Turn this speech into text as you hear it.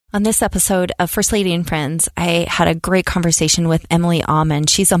On this episode of First Lady and Friends, I had a great conversation with Emily Auman.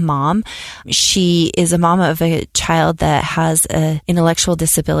 She's a mom. She is a mom of a child that has an intellectual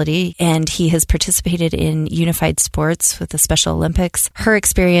disability, and he has participated in unified sports with the Special Olympics. Her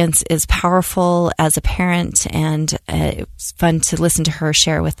experience is powerful as a parent, and it was fun to listen to her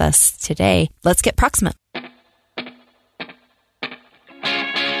share with us today. Let's get proximate.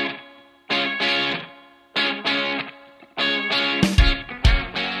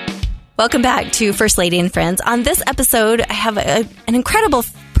 Welcome back to First Lady and Friends. On this episode, I have an incredible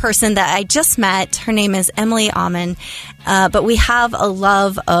person that I just met. Her name is Emily Auman, but we have a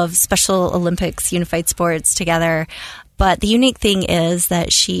love of Special Olympics, unified sports together. But the unique thing is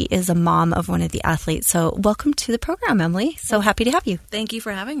that she is a mom of one of the athletes. So welcome to the program, Emily. So happy to have you. Thank you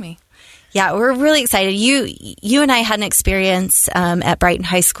for having me. Yeah, we're really excited. You and I had an experience at Brighton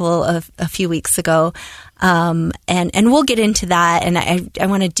High School a few weeks ago, and we'll get into that. And I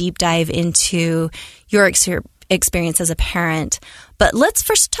want to deep dive into your experience as a parent. But let's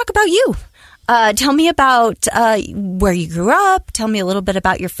first talk about you. Tell me about where you grew up. Tell me a little bit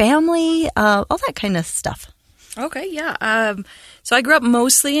about your family, all that kind of stuff. Okay, yeah. So I grew up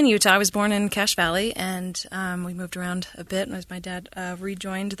mostly in Utah. I was born in Cache Valley, and we moved around a bit as my dad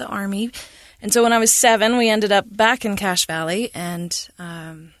rejoined the Army. And so when I was 7, we ended up back in Cache Valley, and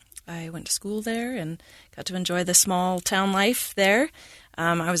I went to school there and got to enjoy the small town life there.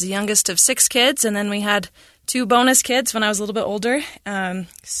 I was the youngest of 6 kids, and then we had 2 bonus kids when I was a little bit older.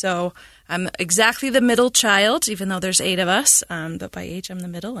 So I'm exactly the middle child, even though there's 8 of us. But by age, I'm the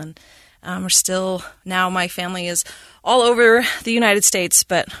middle, and we're still, now my family is all over the United States,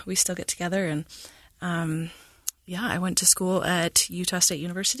 but we still get together. And I went to school at Utah State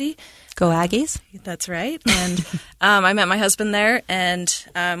University. Go Aggies. That's right. And I met my husband there, and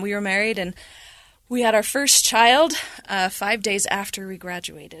we were married, and we had our first child 5 days after we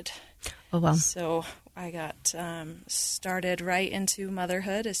graduated. Oh, wow. So I got started right into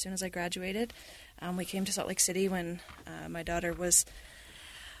motherhood as soon as I graduated. We came to Salt Lake City when my daughter was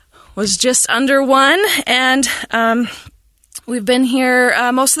just under 1, and we've been here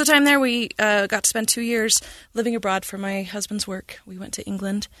most of the time there. We got to spend 2 years living abroad for my husband's work. We went to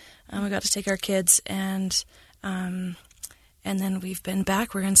England. We got to take our kids, and then we've been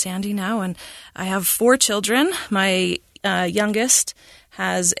back. We're in Sandy now, and I have 4 children. My youngest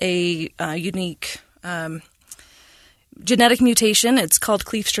has a unique genetic mutation. It's called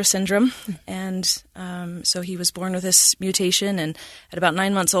Kleefstra syndrome, and so he was born with this mutation, and at about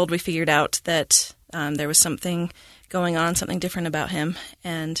 9 months old, we figured out that there was something going on, something different about him,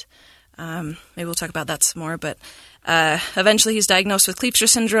 and maybe we'll talk about that some more, but eventually he's diagnosed with Kleefstra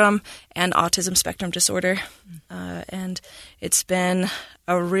syndrome and autism spectrum disorder, and it's been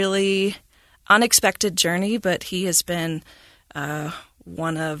a really unexpected journey, but he has been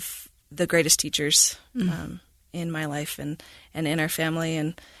one of the greatest teachers in my life and in our family,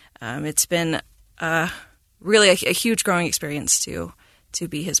 and it's been really a huge growing experience to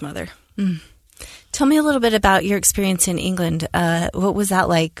be his mother. Tell me a little bit about your experience in England. What was that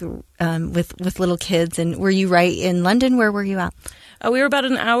like with little kids, and were you right in London? Where were you at? We were about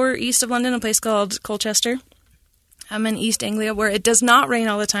an hour east of London, a place called Colchester. I'm in East Anglia, where it does not rain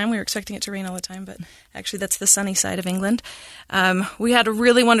all the time. We were expecting it to rain all the time, but actually that's the sunny side of England. We had a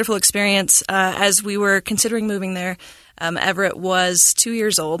really wonderful experience as we were considering moving there. Everett was 2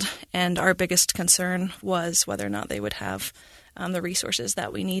 years old, and our biggest concern was whether or not they would have the resources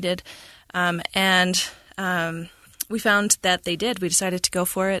that we needed. And we found that they did. We decided to go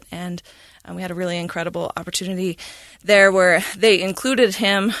for it, and we had a really incredible opportunity there where they included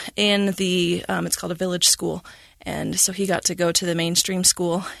him in the, it's called a village school. And so he got to go to the mainstream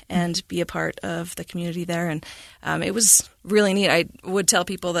school and be a part of the community there. And it was really neat. I would tell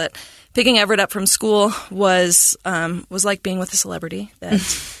people that picking Everett up from school was like being with a celebrity. That,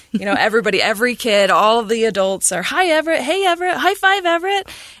 everybody, every kid, all of the adults are, "Hi, Everett. Hey, Everett. High five, Everett."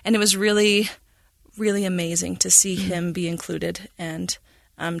 And it was really, really amazing to see him be included and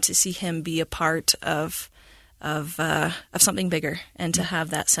to see him be a part of something bigger and to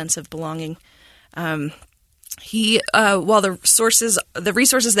have that sense of belonging. He, while the resources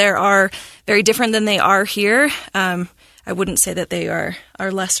there are very different than they are here, I wouldn't say that they are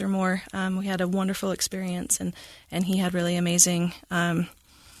less or more. We had a wonderful experience, and he had really amazing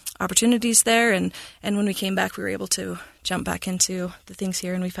opportunities there. And when we came back, we were able to jump back into the things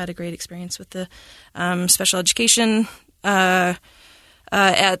here, and we've had a great experience with the special education in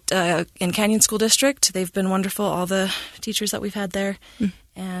Canyon School District. They've been wonderful, all the teachers that we've had there.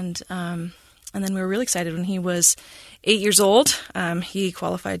 And then we were really excited when he was 8 years old. He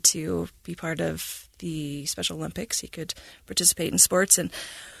qualified to be part of the Special Olympics. He could participate in sports. And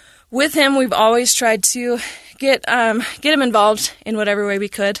with him, we've always tried to get him involved in whatever way we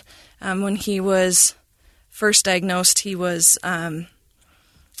could. When he was first diagnosed, he was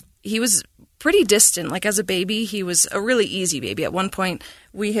pretty distant. Like as a baby, he was a really easy baby. At one point,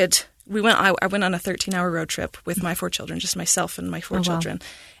 I went on a 13-hour road trip with my 4 children, just myself and my 4 children,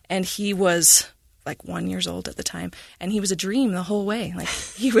 and he was like 1 year old at the time, and he was a dream the whole way. Like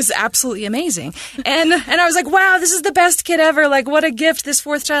he was absolutely amazing, and I was like, wow, this is the best kid ever. Like what a gift this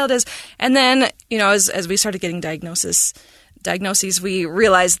 4th child is. And then as we started getting diagnoses, we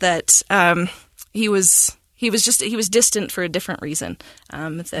realized that he was distant for a different reason.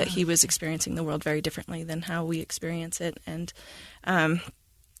 That he was experiencing the world very differently than how we experience it, and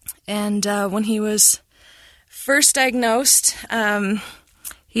when he was first diagnosed,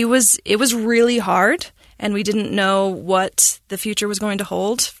 it was really hard, and we didn't know what the future was going to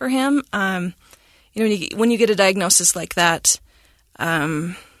hold for him. When you get a diagnosis like that,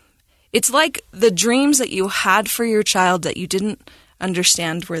 it's like the dreams that you had for your child that you didn't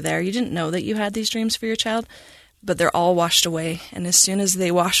understand were there. You didn't know that you had these dreams for your child, but they're all washed away. And as soon as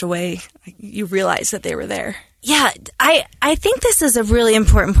they wash away, you realize that they were there. Yeah, I think this is a really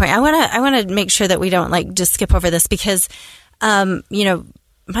important point. I want to make sure that we don't just skip over this because,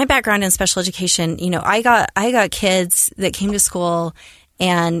 my background in special education, I got kids that came to school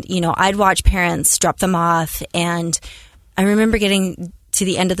and, I'd watch parents drop them off. And I remember getting to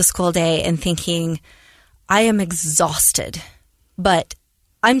the end of the school day and thinking, I am exhausted, but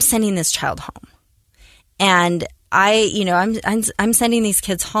I'm sending this child home. And I'm sending these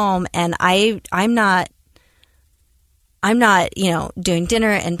kids home, and I'm not doing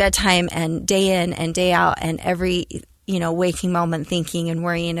dinner and bedtime and day in and day out and every waking moment thinking and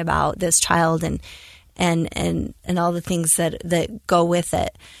worrying about this child and all the things that go with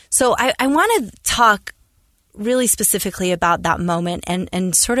it. So I want to talk really specifically about that moment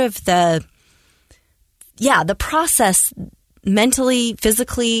and sort of the process mentally,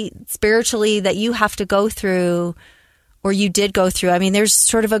 physically, spiritually that you have to go through, or you did go through. I mean, there's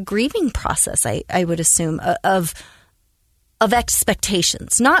sort of a grieving process, I would assume, of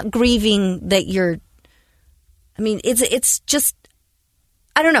expectations, not grieving that you're. I mean, it's just,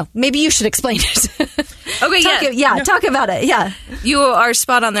 I don't know. Maybe you should explain it. Okay, talk about it. Yeah, you are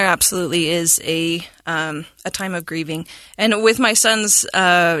spot on. There absolutely is a time of grieving, and with my son's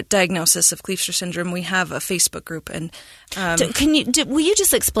diagnosis of Kleefstra syndrome, we have a Facebook group. And will you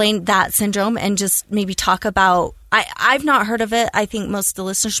just explain that syndrome and just maybe talk about? I've not heard of it. I think most of the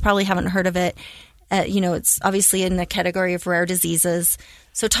listeners probably haven't heard of it. It's obviously in the category of rare diseases.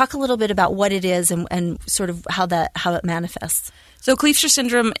 So talk a little bit about what it is and sort of how it manifests. So Kleefstra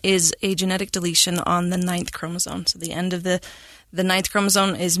syndrome is a genetic deletion on the 9th chromosome. So the end of the 9th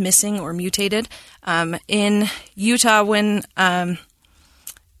chromosome is missing or mutated. In Utah, when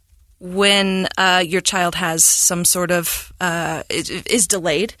your child has some sort of is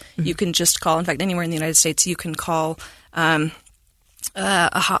delayed, you can just call. In fact, anywhere in the United States, you can call a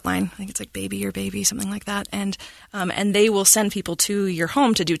hotline. I think it's like Baby or Baby, something like that, and they will send people to your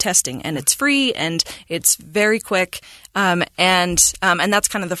home to do testing, and it's free and it's very quick, and that's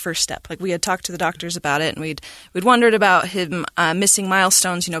kind of the first step. Like we had talked to the doctors about it, and we'd wondered about him missing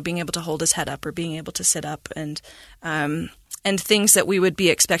milestones, being able to hold his head up or being able to sit up, and things that we would be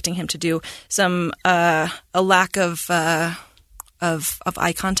expecting him to do. Some a lack of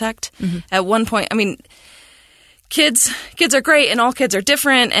eye contact. Mm-hmm. At one point, I mean. Kids are great, and all kids are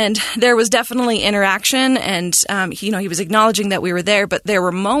different, and there was definitely interaction, and he was acknowledging that we were there, but there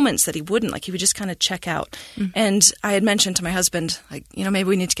were moments that he wouldn't, like he would just kind of check out. Mm-hmm. And I had mentioned to my husband, like, maybe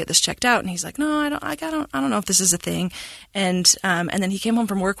we need to get this checked out, and he's like, no, I don't know if this is a thing. And then he came home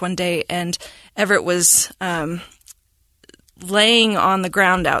from work one day, and Everett was laying on the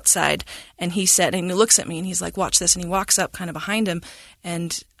ground outside, and he said, and he looks at me, and he's like, watch this, and he walks up kind of behind him,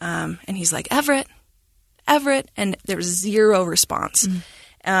 and he's like, Everett, and there was zero response.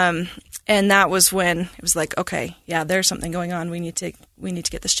 Mm. And that was when it was like, okay, yeah, there's something going on. We need to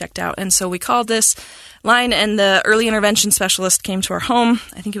get this checked out. And so we called this line, and the early intervention specialist came to our home.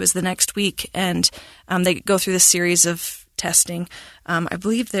 I think it was the next week, and they go through this series of testing. I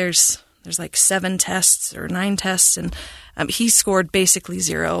believe there's like 7 tests or 9 tests, and he scored basically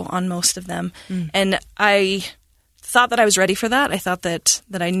 0 on most of them. Mm. And I thought that I was ready for that. I thought that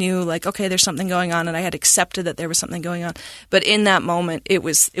I knew, like, okay, there's something going on, and I had accepted that there was something going on. But in that moment, it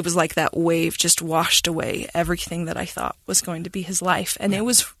was like that wave just washed away everything that I thought was going to be his life, and it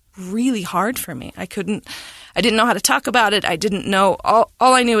was really hard for me. I didn't know how to talk about it. I didn't know. All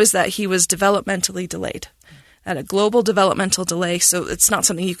I knew is that he was developmentally delayed. a global developmental delay. So it's not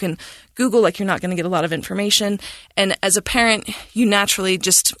something you can Google, like you're not going to get a lot of information. And as a parent, you naturally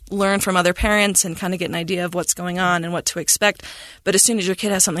just learn from other parents and kind of get an idea of what's going on and what to expect. But as soon as your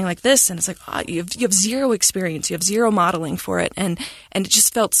kid has something like this, and it's like, you have zero experience, you have zero modeling for it. And it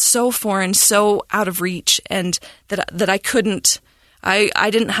just felt so foreign, so out of reach, and that I couldn't, I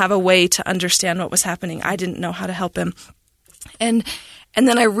didn't have a way to understand what was happening. I didn't know how to help him. And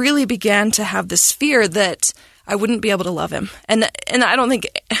then I really began to have this fear that I wouldn't be able to love him. And I don't think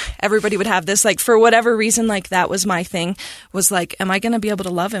everybody would have this. Like, for whatever reason, like, that was my thing, was like, am I going to be able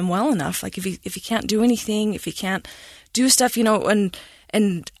to love him well enough? Like, if he can't do anything, if he can't do stuff, and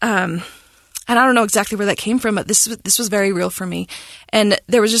I don't know exactly where that came from, but this was very real for me. And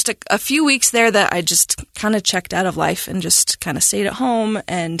there was just a few weeks there that I just kind of checked out of life and just kind of stayed at home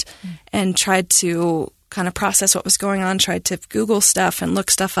and tried to kind of process what was going on, tried to Google stuff and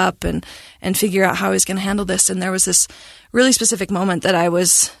look stuff up and figure out how I was going to handle this. And there was this really specific moment that I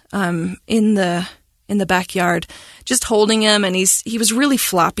was in the backyard just holding him, and he was really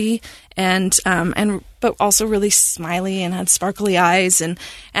floppy and but also really smiley and had sparkly eyes, and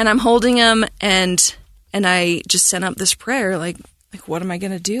I'm holding him and I just sent up this prayer like what am I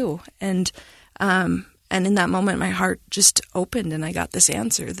going to do? And in that moment my heart just opened, and I got this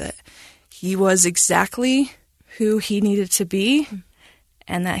answer that he was exactly who he needed to be,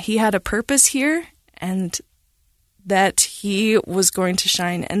 and that he had a purpose here, and that he was going to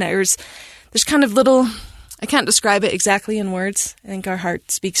shine. And there's kind of little, I can't describe it exactly in words. I think our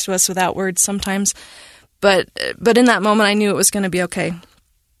heart speaks to us without words sometimes. But in that moment, I knew it was going to be okay.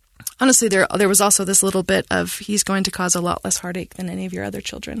 Honestly, there was also this little bit of, he's going to cause a lot less heartache than any of your other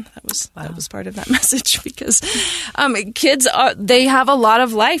children. That was part of that message, because kids they have a lot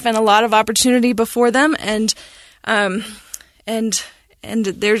of life and a lot of opportunity before them, and there's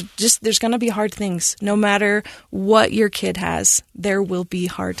going to be hard things. No matter what your kid has, there will be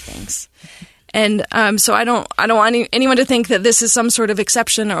hard things. And so I don't want anyone to think that this is some sort of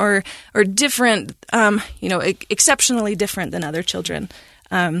exception or different, exceptionally different than other children.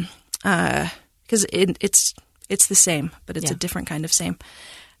 Because it's the same, but it's a different kind of same.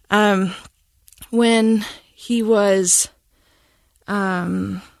 When he was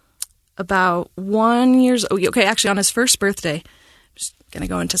about 1 year old, actually on his first birthday, I'm just going to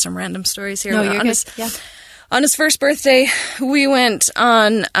go into some random stories here. No, you're good. On his first birthday, we went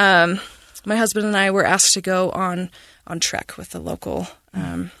on, my husband and I were asked to go on trek with the local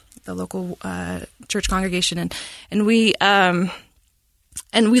church congregation, and we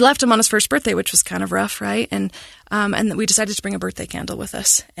left him on his first birthday, which was kind of rough, right? And we decided to bring a birthday candle with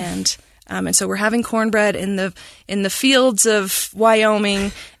us, and so we're having cornbread in the fields of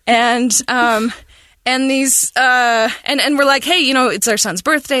Wyoming, and these and we're like, hey, it's our son's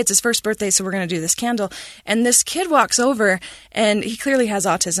birthday, it's his first birthday, so we're going to do this candle. And this kid walks over, and he clearly has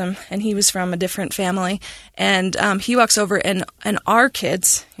autism, and he was from a different family, and he walks over, and our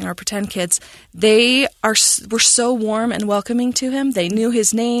kids, our pretend kids, were so warm and welcoming to him. They knew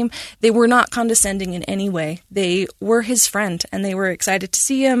his name. They were not condescending in any way. They were his friend, and they were excited to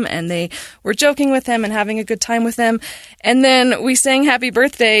see him, and they were joking with him and having a good time with him. And then we sang happy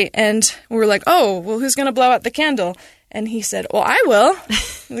birthday, and we were like, oh, well, who's going to blow out the candle? And he said, well, I will.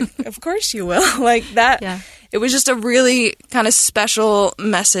 Like, of course you will. Like that. Yeah. It was just a really kind of special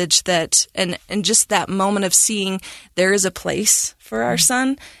message that, and just that moment of seeing there is a place for our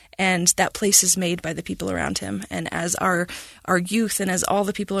son, and that place is made by the people around him. And as our youth and as all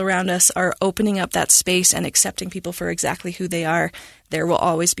the people around us are opening up that space and accepting people for exactly who they are, there will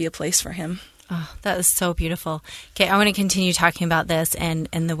always be a place for him. Oh, that is so beautiful. Okay, I want to continue talking about this and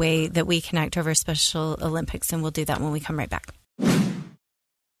the way that we connect over Special Olympics, and we'll do that when we come right back.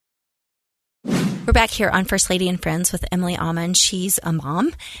 We're back here on First Lady and Friends with Emily Auman. She's a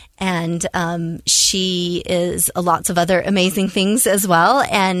mom, and she is lots of other amazing things as well.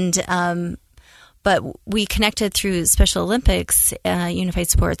 And but we connected through Special Olympics, Unified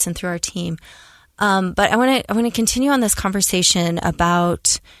Sports, and through our team. But I want to continue on this conversation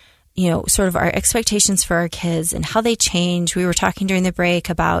about sort of our expectations for our kids and how they change. We were talking during the break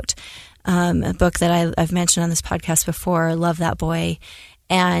about a book that I've mentioned on this podcast before, Love That Boy,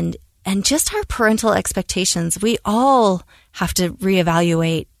 and just our parental expectations. We all have to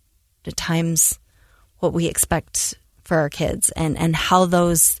reevaluate at times what we expect for our kids and how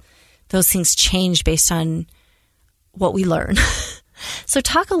those things change based on what we learn. So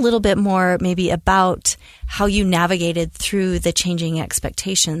talk a little bit more maybe about how you navigated through the changing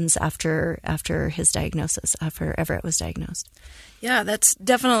expectations after his diagnosis, after Everett was diagnosed. Yeah, that's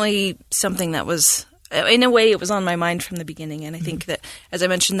definitely something that was in a way, it was on my mind from the beginning. And I think that, as I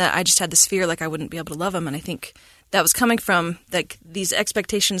mentioned, that I just had this fear like I wouldn't be able to love him. And I think that was coming from like these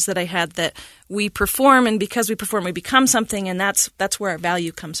expectations that I had that we perform, and because we perform, we become something, and that's where our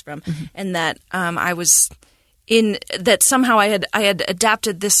value comes from. And that I was in that somehow I had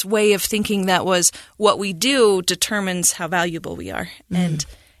adapted this way of thinking that was what we do determines how valuable we are, and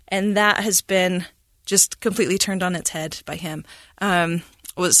that has been just completely turned on its head by him.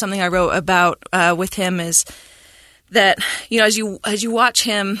 Was something I wrote about with him is that, you know, as you watch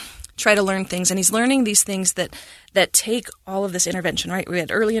him try to learn things, and he's learning these things that take all of this intervention, right? We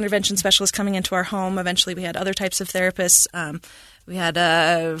had early intervention specialists coming into our home. Eventually we had other types of therapists. We had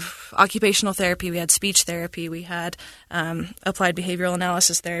occupational therapy. We had speech therapy. We had applied behavioral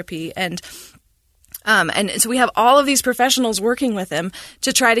analysis therapy. And so we have all of these professionals working with him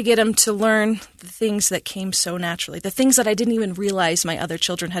to try to get him to learn the things that came so naturally, the things that I didn't even realize my other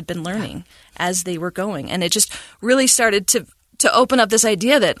children had been learning as they were going. And it just really started to open up this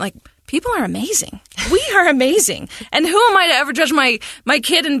idea that, like, people are amazing. We are amazing. And who am I to ever judge my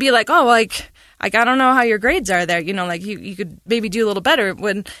kid and be like, oh, like I don't know how your grades are there. You know, like you could maybe do a little better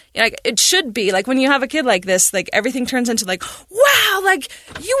when, like, it should be like when you have a kid like this, like everything turns into like, wow, like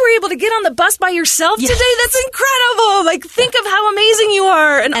you were able to get on the bus by yourself today. That's incredible. Like, think of how amazing you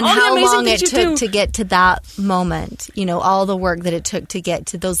are and all how the amazing long things it you took do. to get to that moment, you know, all the work that it took to get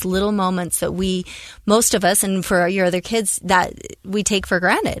to those little moments that most of us, and for your other kids, that we take for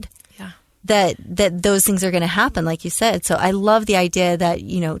granted. Yeah. That those things are going to happen, like you said. So I love the idea that,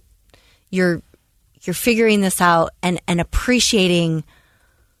 you know, you're figuring this out and appreciating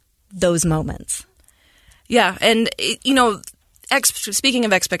those moments. Yeah. And, you know, speaking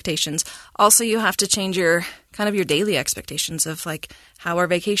of expectations, also you have to change your daily expectations of like how our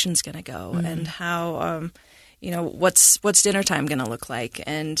vacation's going to go and how, you know, what's dinner time going to look like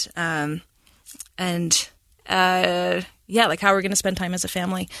and like how we're going to spend time as a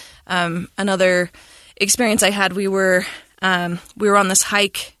family. Another experience I had, we were on this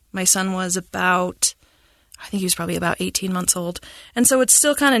hike. My son was I think he was probably about 18 months old. And so it's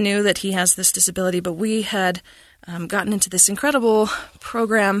still kind of new that he has this disability, but we had gotten into this incredible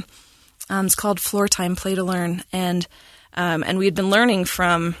program. It's called Floor Time Play to Learn. And we had been learning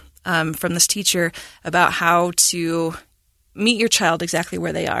from this teacher about how to meet your child exactly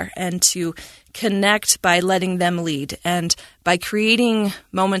where they are and to connect by letting them lead and by creating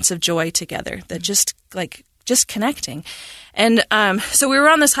moments of joy together that just connecting. And so we were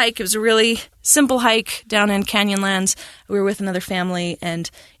on this hike. It was a really simple hike down in Canyonlands. We were with another family, and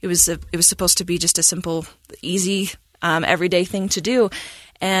it was supposed to be just a simple, easy, everyday thing to do.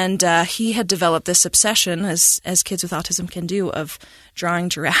 And he had developed this obsession, as kids with autism can do, of drawing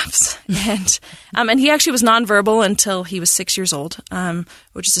giraffes. And he actually was nonverbal until he was 6 years old,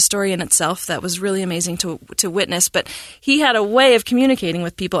 which is a story in itself that was really amazing to witness. But he had a way of communicating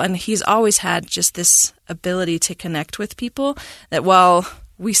with people, and he's always had just this ability to connect with people that while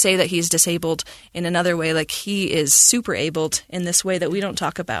we say that he's disabled in another way, like he is super abled in this way that we don't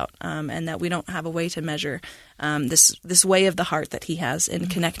talk about, and that we don't have a way to measure this way of the heart that he has in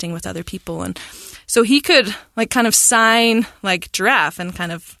connecting with other people. And so he could like kind of sign like giraffe and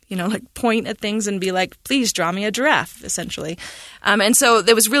kind of, you know, like point at things and be like, please draw me a giraffe, essentially. And so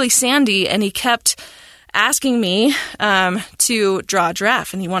it was really sandy, and he kept asking me to draw a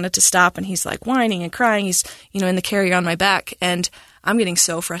giraffe, and he wanted to stop, and he's like whining and crying. He's, you know, in the carrier on my back, and I'm getting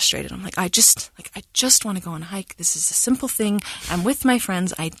so frustrated. I'm like, I just want to go on a hike. This is a simple thing. I'm with my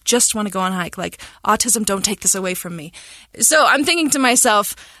friends. I just want to go on a hike. Like, autism, don't take this away from me. So I'm thinking to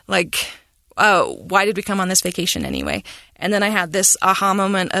myself, like, oh, why did we come on this vacation anyway? And then I had this aha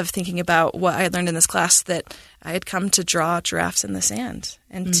moment of thinking about what I had learned in this class, that I had come to draw giraffes in the sand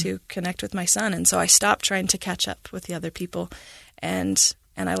and to connect with my son. And so I stopped trying to catch up with the other people, and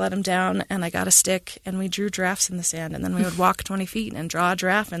I let him down, and I got a stick, and we drew giraffes in the sand. And then we would walk 20 feet and draw a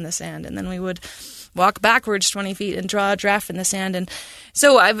giraffe in the sand. And then we would walk backwards 20 feet and draw a giraffe in the sand. And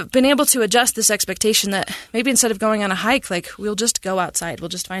so I've been able to adjust this expectation that maybe instead of going on a hike, like, we'll just go outside. We'll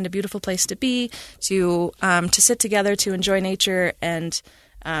just find a beautiful place to be, to sit together, to enjoy nature, and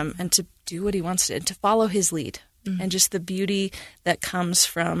to do what he wants to follow his lead. And just the beauty that comes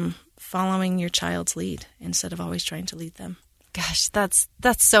from following your child's lead instead of always trying to lead them. Gosh, that's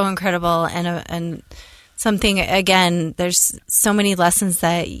so incredible, and something, again, there's so many lessons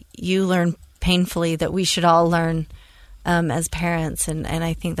that you learn painfully that we should all learn as parents, and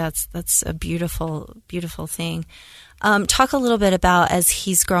I think that's a beautiful, beautiful thing. Talk a little bit about, as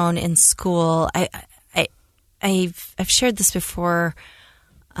he's grown in school. I've shared this before.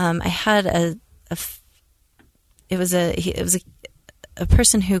 I had a a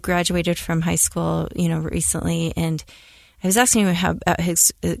person who graduated from high school, recently, and I was asking him about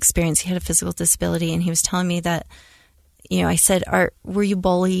his experience. He had a physical disability, and he was telling me that, I said, were you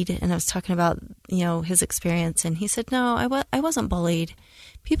bullied? And I was talking about, his experience, and he said, no, I wasn't bullied.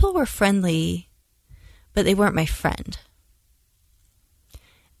 People were friendly, but they weren't my friend.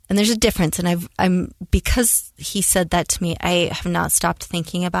 And there's a difference, and because he said that to me, I have not stopped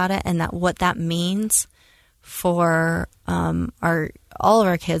thinking about it, and that what that means for all of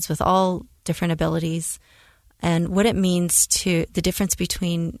our kids with all different abilities, and what it means to the difference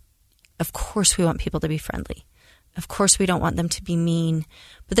between, of course, we want people to be friendly. Of course, we don't want them to be mean,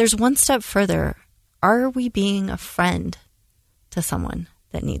 but there's one step further. Are we being a friend to someone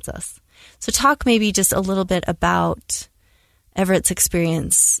that needs us? So talk maybe just a little bit about Everett's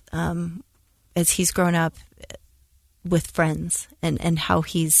experience as he's grown up with friends and how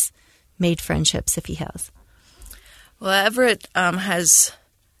he's made friendships, if he has. Well, Everett has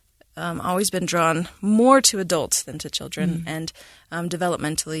always been drawn more to adults than to children, and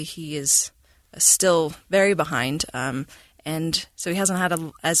developmentally he is still very behind, and so he hasn't had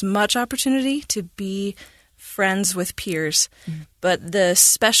as much opportunity to be friends with peers. But the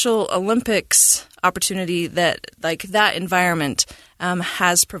Special Olympics opportunity that environment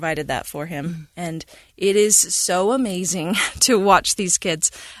has provided that for him. And it is so amazing to watch these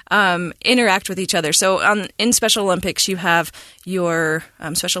kids interact with each other. So in Special Olympics, you have your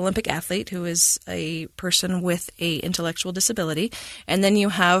Special Olympic athlete, who is a person with a intellectual disability. And then you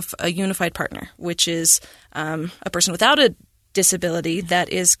have a unified partner, which is a person without a disability that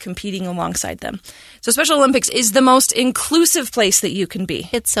is competing alongside them. So Special Olympics is the most inclusive place that you can be.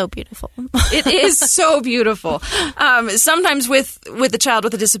 It's so beautiful. It is so beautiful. Sometimes with a child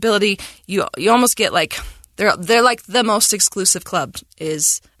with a disability, you almost get they're like the most exclusive club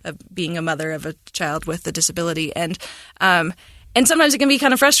is being a mother of a child with a disability, and sometimes it can be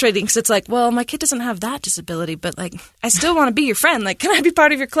kind of frustrating because it's like, well, my kid doesn't have that disability, but I still want to be your friend. Can I be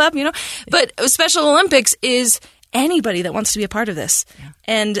part of your club? But Special Olympics is anybody that wants to be a part of this. Yeah.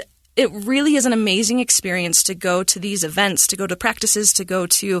 And it really is an amazing experience to go to these events, to go to practices, to go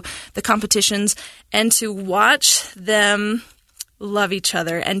to the competitions, and to watch them love each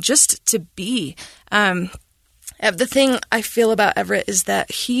other and just to be. The thing I feel about Everett is that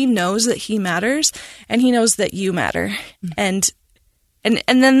he knows that he matters, and he knows that you matter. And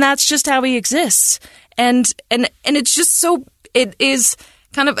then that's just how he exists. And it's just so, it is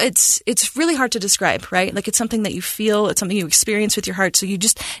kind of, it's really hard to describe, right? It's something that you feel, it's something you experience with your heart. So you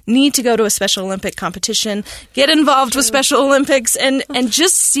just need to go to a Special Olympic competition, get involved with Special Olympics, and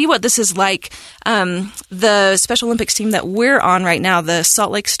just see what this is like. The Special Olympics team that we're on right now, the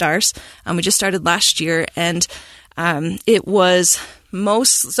Salt Lake Stars, we just started last year, and it was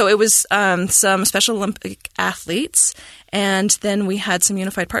some Special Olympic athletes, and then we had some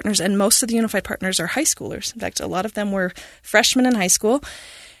unified partners, and most of the unified partners are high schoolers. In fact, a lot of them were freshmen in high school.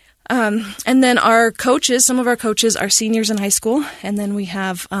 And then our coaches, some of our coaches are seniors in high school, and then we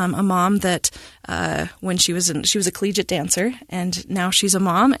have a mom that when she was a collegiate dancer, and now she's a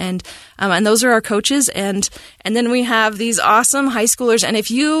mom, and those are our coaches, and then we have these awesome high schoolers, and if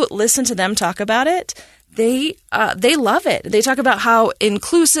you listen to them talk about it, they love it. They talk about how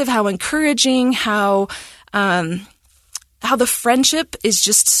inclusive, how encouraging, how the friendship is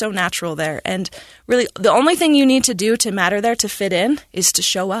just so natural there. And really, the only thing you need to do to matter there, to fit in, is to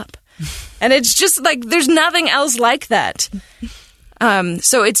show up. And it's just there's nothing else like that.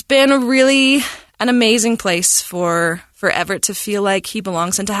 So it's been really an amazing place for Everett to feel like he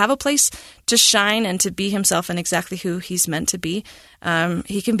belongs and to have a place to shine and to be himself and exactly who he's meant to be.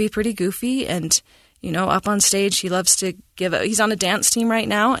 He can be pretty goofy, and up on stage, he loves to he's on a dance team right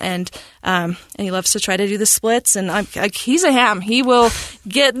now, and he loves to try to do the splits, and he's a ham. He will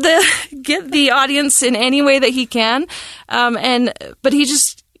get the audience in any way that he can, but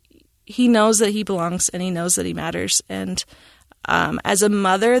he knows that he belongs, and he knows that he matters. And as a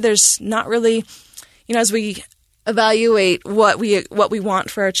mother, there's not really, as we evaluate what we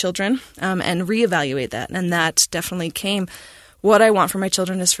want for our children, and reevaluate that, and that definitely came. What I want for my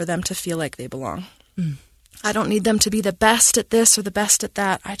children is for them to feel like they belong. I don't need them to be the best at this or the best at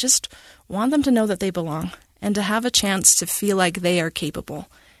that. I just want them to know that they belong and to have a chance to feel like they are capable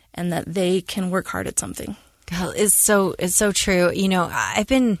and that they can work hard at something. God, it's so true. I've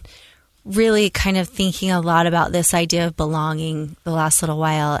been really kind of thinking a lot about this idea of belonging the last little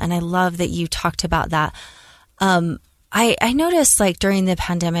while, and I love that you talked about that. I noticed during the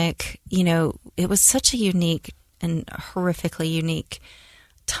pandemic, it was such a unique and horrifically unique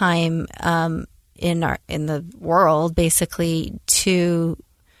time in the world, basically, to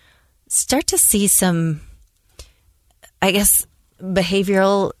start to see some, I guess,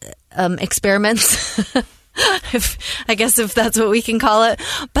 behavioral experiments, I guess if that's what we can call it.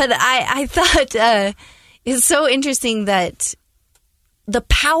 But I thought it's so interesting that the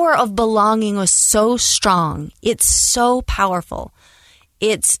power of belonging was so strong. It's so powerful.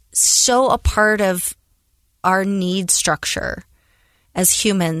 It's so a part of our need structure as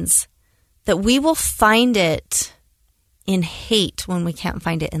humans that we will find it in hate when we can't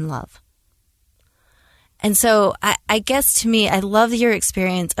find it in love. And so I guess to me, I love your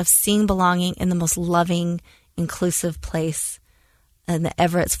experience of seeing belonging in the most loving, inclusive place, and the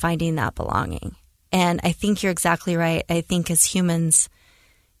Everett's finding that belonging. And I think you're exactly right. I think as humans,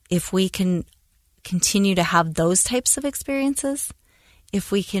 if we can continue to have those types of experiences,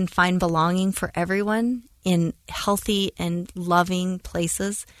 if we can find belonging for everyone in healthy and loving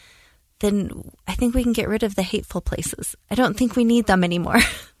places, then I think we can get rid of the hateful places. I don't think we need them anymore.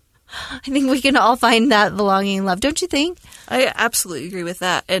 I think we can all find that belonging and love. Don't you think? I absolutely agree with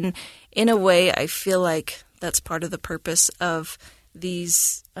that. And in a way, I feel like that's part of the purpose of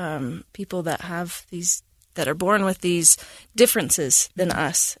these people that have these, that are born with these differences than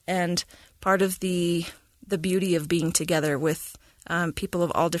us. And part of the beauty of being together with people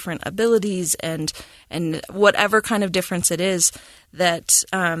of all different abilities and whatever kind of difference it is, that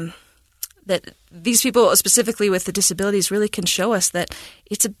that these people, specifically with the disabilities, really can show us that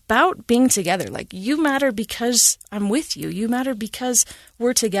it's about being together. Like, you matter because I'm with you. You matter because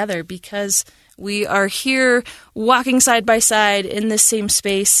we're together, because we are here walking side by side in this same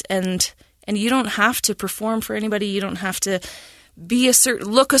space, and you don't have to perform for anybody. You don't have to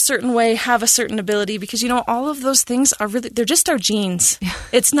look a certain way, have a certain ability, because, all of those things are really, they're just our genes. Yeah.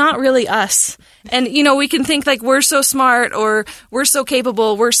 It's not really us. And, we can think like we're so smart or we're so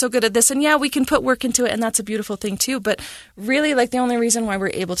capable, we're so good at this. And yeah, we can put work into it, and that's a beautiful thing too. But really, like, the only reason why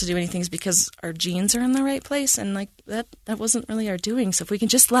we're able to do anything is because our genes are in the right place. And like that wasn't really our doing. So if we can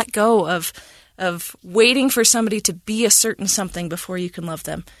just let go of waiting for somebody to be a certain something before you can love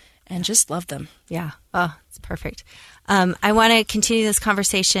them, and just love them. Yeah. Oh, it's perfect. I want to continue this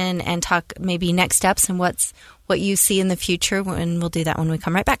conversation and talk maybe next steps and what you see in the future, and we'll do that when we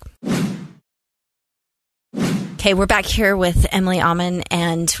come right back. Okay, we're back here with Emily Auman,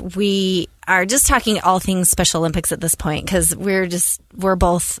 and we are just talking all things Special Olympics at this point, because we're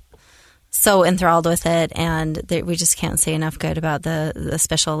both so enthralled with it, and we just can't say enough good about the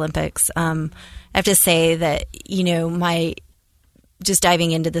Special Olympics. I have to say that, my just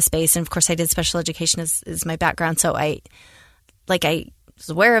diving into the space, and of course I did special education is my background, so I was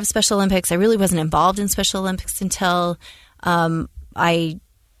aware of Special Olympics. I really wasn't involved in Special Olympics until I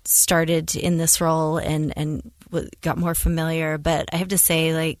started in this role and got more familiar. But I have to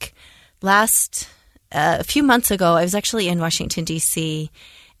say, like, a few months ago, I was actually in Washington, D.C.,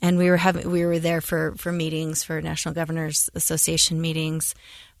 and we were there for meetings, for National Governors Association meetings.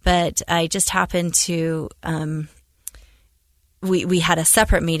 But I just happened to we had a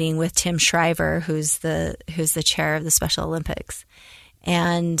separate meeting with Tim Shriver, who's the chair of the Special Olympics,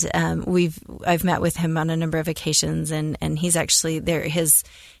 and I've met with him on a number of occasions, and he's actually there.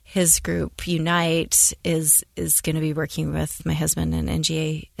 His group Unite is going to be working with my husband and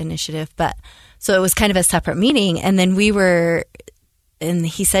NGA initiative, but so it was kind of a separate meeting, and then and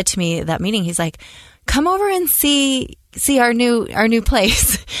he said to me at that meeting, he's like, "Come over and see our new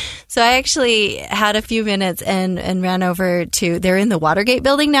place." So I actually had a few minutes and ran over they're in the Watergate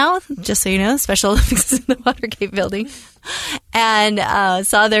building now, just so you know, Special Olympics in the Watergate building, and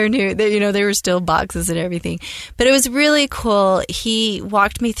saw their new, they were still boxes and everything. But it was really cool. He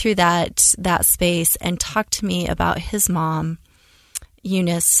walked me through that space and talked to me about his mom,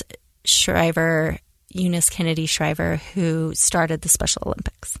 Eunice Kennedy Shriver, who started the Special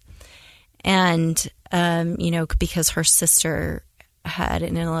Olympics. And, because her sister had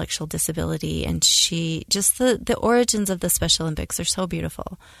an intellectual disability, and she just the origins of the Special Olympics are so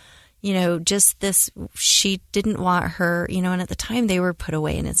beautiful. She didn't want her, and at the time they were put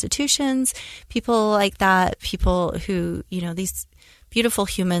away in institutions, people like that, people who, these beautiful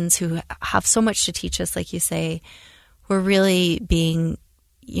humans who have so much to teach us, like you say, were really being,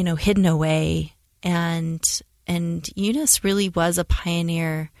 hidden away. And Eunice really was a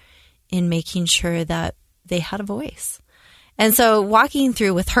pioneer in making sure that they had a voice. And so walking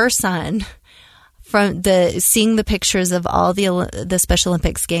through with her son, seeing the pictures of all the Special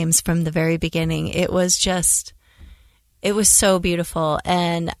Olympics games from the very beginning, it was so beautiful.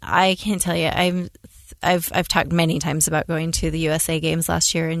 And I can't tell you, I've talked many times about going to the USA Games last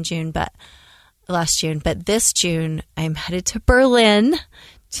June, but this June I'm headed to Berlin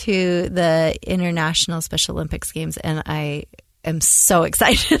to the International Special Olympics Games, and I am so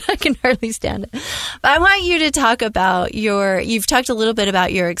excited. I can hardly stand it. But I want you to talk about you've talked a little bit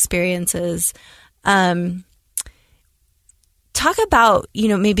about your experiences. Talk about,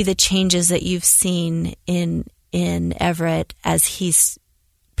 maybe the changes that you've seen in Everett as he's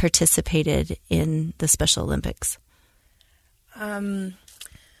participated in the Special Olympics.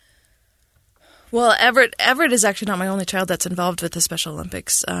 Well, Everett is actually not my only child that's involved with the Special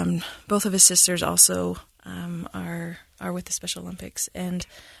Olympics. Both of his sisters also are with the Special Olympics, and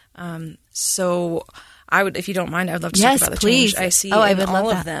so I would, if you don't mind, I would love to talk about the change I see in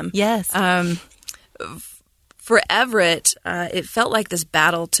all of them. Yes. For Everett, it felt like this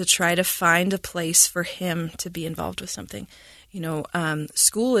battle to try to find a place for him to be involved with something.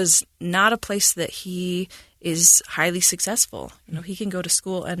 School is not a place that he is highly successful. He can go to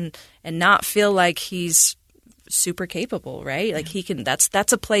school and not feel like he's super capable, right? Like he can.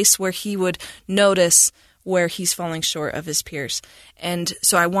 That's a place where he would notice where he's falling short of his peers. And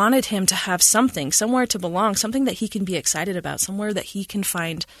so I wanted him to have somewhere to belong, something that he can be excited about, somewhere that he can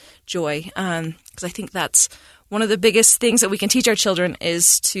find joy. Because I think that's one of the biggest things that we can teach our children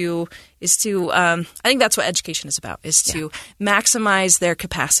is to I think that's what education is about, is to maximize their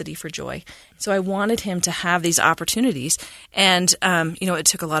capacity for joy. So I wanted him to have these opportunities. And, it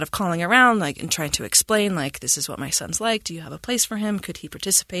took a lot of calling around, and trying to explain, this is what my son's like. Do you have a place for him? Could he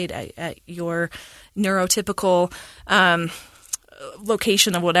participate at your neurotypical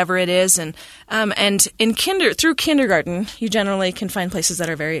location of whatever it is? And in through kindergarten, you generally can find places that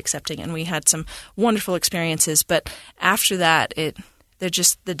are very accepting. And we had some wonderful experiences. But after that,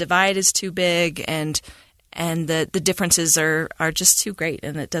 the divide is too big, and the differences are just too great,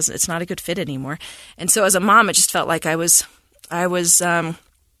 and it's not a good fit anymore. And so as a mom, it just felt like I was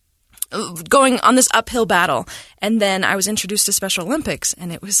going on this uphill battle. And then I was introduced to Special Olympics,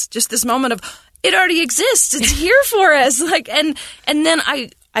 and it was just this moment of, it already exists. It's here for us. And then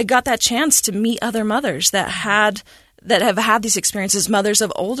I got that chance to meet other mothers that have had these experiences, mothers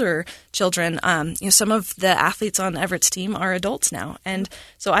of older children. Some of the athletes on Everett's team are adults now. And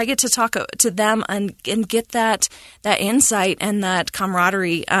so I get to talk to them and get that insight and that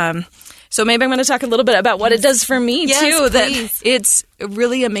camaraderie. So maybe I'm going to talk a little bit about what it does for me, too. Please. That it's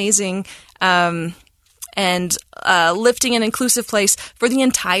really amazing and lifting an inclusive place for the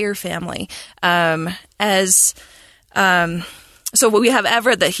entire family. So we have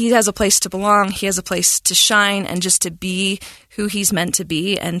Everett, that he has a place to belong, he has a place to shine, and just to be who he's meant to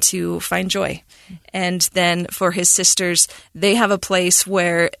be and to find joy. And then for his sisters, they have a place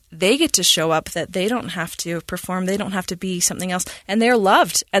where they get to show up, that they don't have to perform, they don't have to be something else, and they're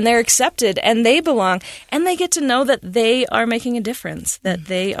loved, and they're accepted, and they belong, and they get to know that they are making a difference, that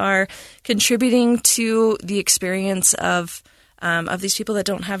they are contributing to the experience of these people that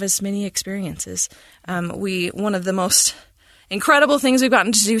don't have as many experiences. One of the most incredible things we've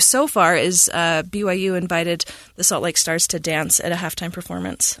gotten to do so far is BYU invited the Salt Lake Stars to dance at a halftime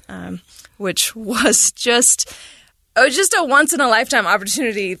performance, which was just a once-in-a-lifetime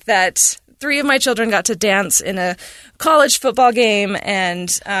opportunity that 3 of my children got to dance in a college football game, and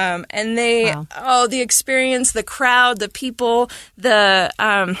they, the experience, the crowd, the people,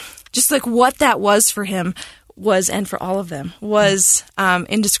 just what that was for him was, and for all of them, was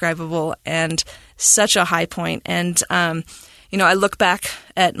indescribable and such a high point. And I look back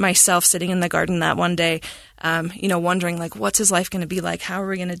at myself sitting in the garden that one day, wondering what's his life going to be like? How are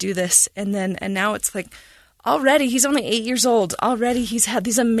we going to do this? And now it's already he's only 8 years old. Already he's had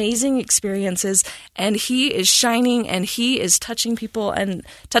these amazing experiences, and he is shining, and he is touching people and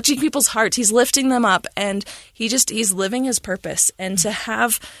touching people's hearts. He's lifting them up, and he's living his purpose. And to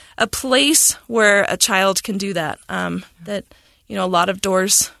have a place where a child can do that, that a lot of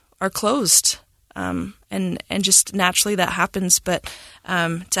doors are closed. And just naturally that happens, but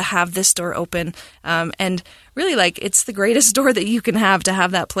to have this door open, and really it's the greatest door that you can have, to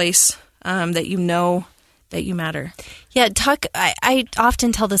have that place that that you matter. Yeah, I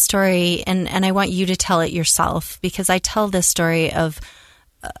often tell the story, and I want you to tell it yourself, because I tell this story of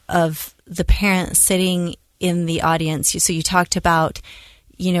the parent sitting in the audience. So you talked about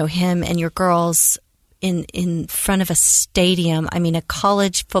him and your girls in front of a stadium. I mean, a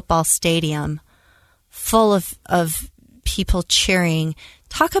college football stadium, full of people cheering.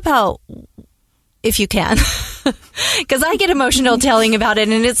 Talk about, if you can, because I get emotional telling about it,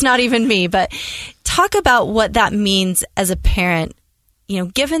 and it's not even me, but talk about what that means as a parent,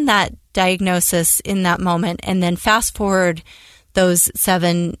 given that diagnosis in that moment, and then fast forward those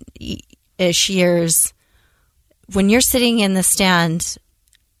 7-ish years, when you're sitting in the stand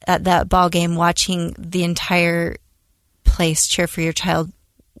at that ball game watching the entire place cheer for your child,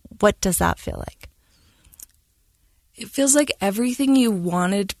 what does that feel like? It feels like everything you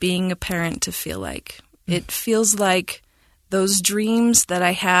wanted being a parent to feel like. It feels like those dreams that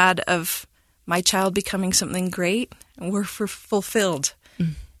I had of my child becoming something great were fulfilled.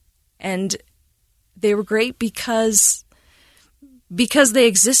 And they were great because they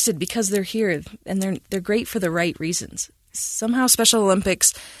existed, because they're here, and they're great for the right reasons. Somehow Special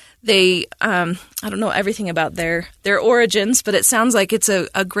Olympics, they, I don't know everything about their origins, but it sounds like it's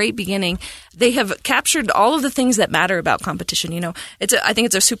a great beginning. They have captured all of the things that matter about competition. I think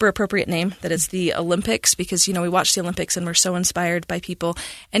it's a super appropriate name that it's the Olympics because, we watch the Olympics and we're so inspired by people.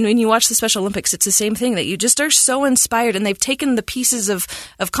 And when you watch the Special Olympics, it's the same thing, that you just are so inspired, and they've taken the pieces of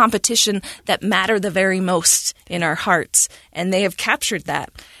competition that matter the very most in our hearts, and they have captured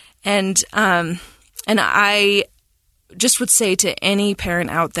that. And I just would say to any parent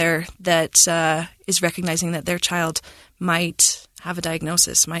out there that is recognizing that their child might have a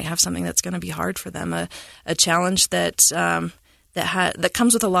diagnosis, might have something that's going to be hard for them, a challenge that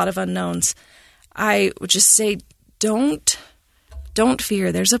comes with a lot of unknowns, I would just say, don't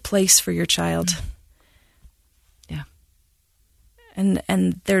fear. There's a place for your child. Yeah.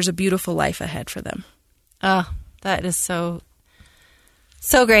 And there's a beautiful life ahead for them. Oh, that is so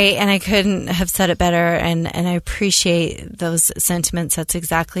great, and I couldn't have said it better, and I appreciate those sentiments. That's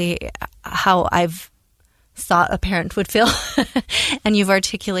exactly how I've thought a parent would feel, and you've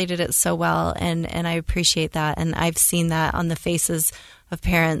articulated it so well, and I appreciate that, and I've seen that on the faces of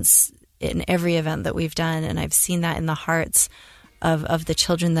parents in every event that we've done, and I've seen that in the hearts of the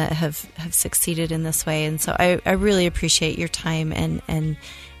children that have succeeded in this way, and so I really appreciate your time and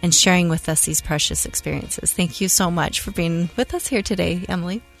sharing with us these precious experiences. Thank you so much for being with us here today,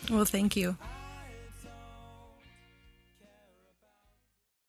 Emily. Well, thank you.